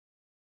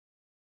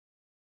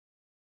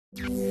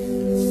The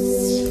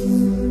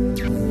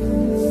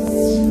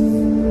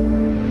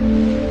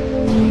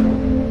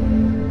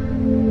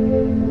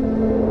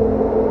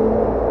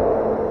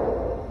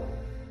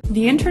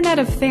Internet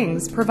of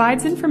Things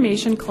provides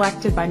information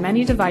collected by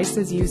many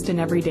devices used in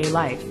everyday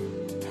life.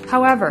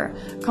 However,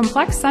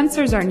 complex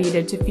sensors are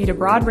needed to feed a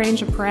broad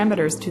range of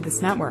parameters to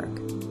this network.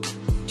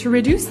 To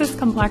reduce this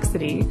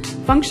complexity,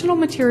 functional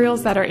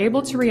materials that are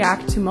able to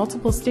react to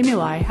multiple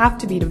stimuli have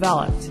to be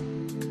developed.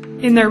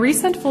 In their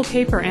recent full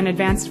paper in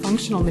Advanced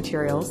Functional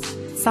Materials,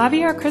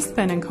 Xavier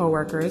Crispin and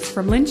co-workers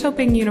from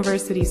Linköping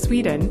University,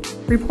 Sweden,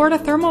 report a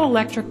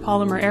thermoelectric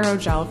polymer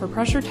aerogel for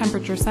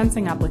pressure-temperature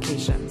sensing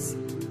applications.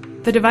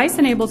 The device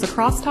enables a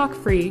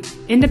crosstalk-free,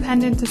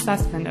 independent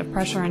assessment of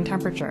pressure and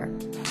temperature.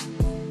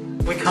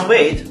 We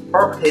conveyed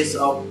properties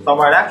of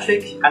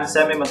thermoelectric and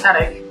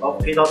semi-metallic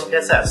of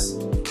P.PSS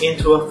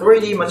into a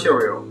 3D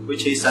material,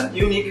 which is an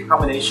unique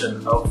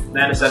combination of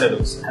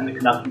nanocellulose and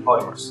conducting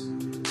polymers,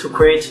 to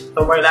create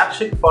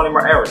thermoelectric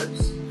polymer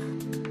aerogels.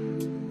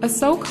 A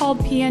so-called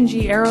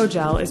PNG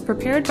aerogel is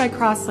prepared by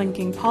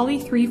cross-linking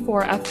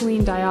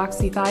poly-3,4-ethylene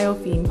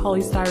dioxythiophene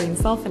polystyrene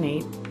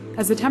sulfonate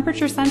as a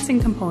temperature-sensing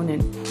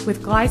component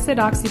with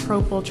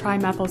glycid-oxypropyl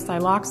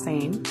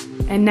trimethylsiloxane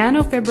and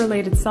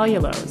nanofibrillated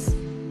cellulose.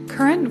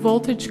 Current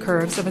voltage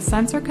curves of a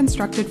sensor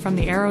constructed from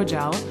the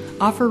aerogel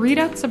offer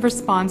readouts of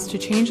response to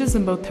changes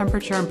in both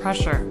temperature and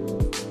pressure.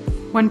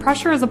 When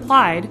pressure is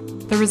applied,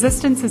 the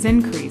resistance is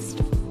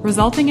increased,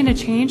 resulting in a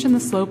change in the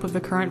slope of the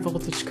current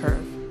voltage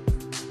curve.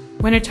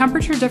 When a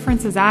temperature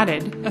difference is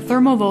added, a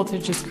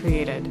thermovoltage is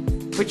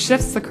created, which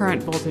shifts the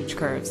current voltage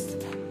curves.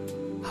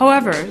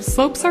 However,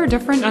 slopes are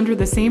different under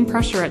the same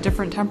pressure at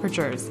different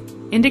temperatures,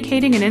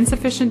 indicating an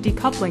insufficient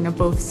decoupling of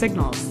both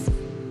signals.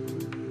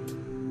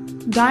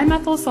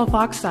 Dimethyl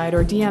sulfoxide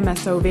or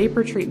DMSO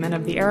vapor treatment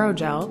of the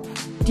aerogel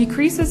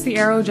decreases the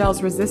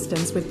aerogel's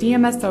resistance with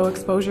DMSO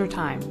exposure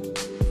time.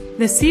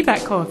 The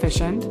Seebeck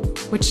coefficient,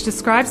 which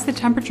describes the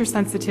temperature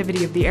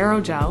sensitivity of the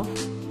aerogel,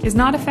 is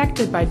not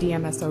affected by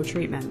DMSO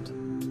treatment.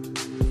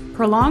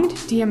 Prolonged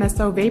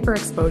DMSO vapor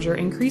exposure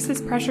increases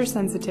pressure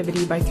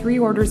sensitivity by 3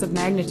 orders of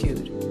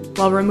magnitude,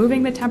 while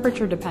removing the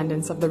temperature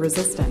dependence of the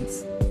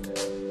resistance.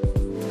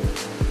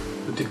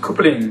 The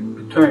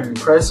decoupling between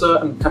pressure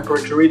and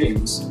temperature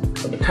readings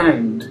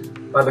obtained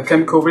by the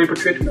chemical vapor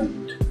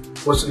treatment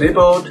was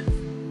enabled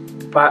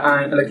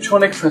by an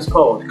electronic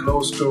transport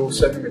close to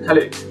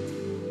semi-metallic.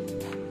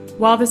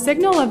 While the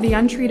signal of the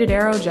untreated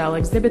aerogel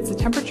exhibits a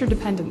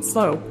temperature-dependent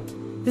slope,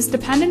 this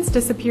dependence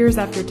disappears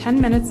after 10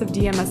 minutes of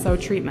DMSO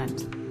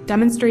treatment,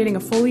 demonstrating a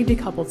fully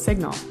decoupled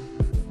signal.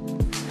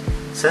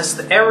 Since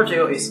the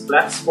aerogel is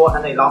flexible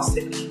and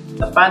elastic,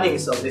 the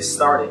findings of this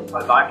study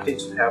are likely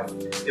to have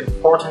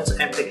important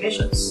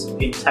implications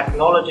in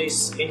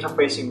technologies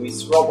interfacing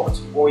with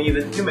robots or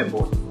even human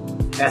body,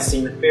 as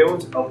in the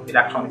field of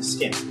electronic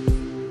skin.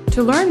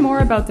 To learn more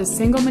about this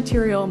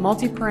single-material,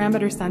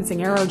 multi-parameter sensing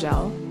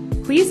aerogel,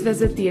 please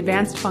visit the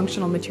Advanced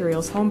Functional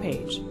Materials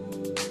homepage.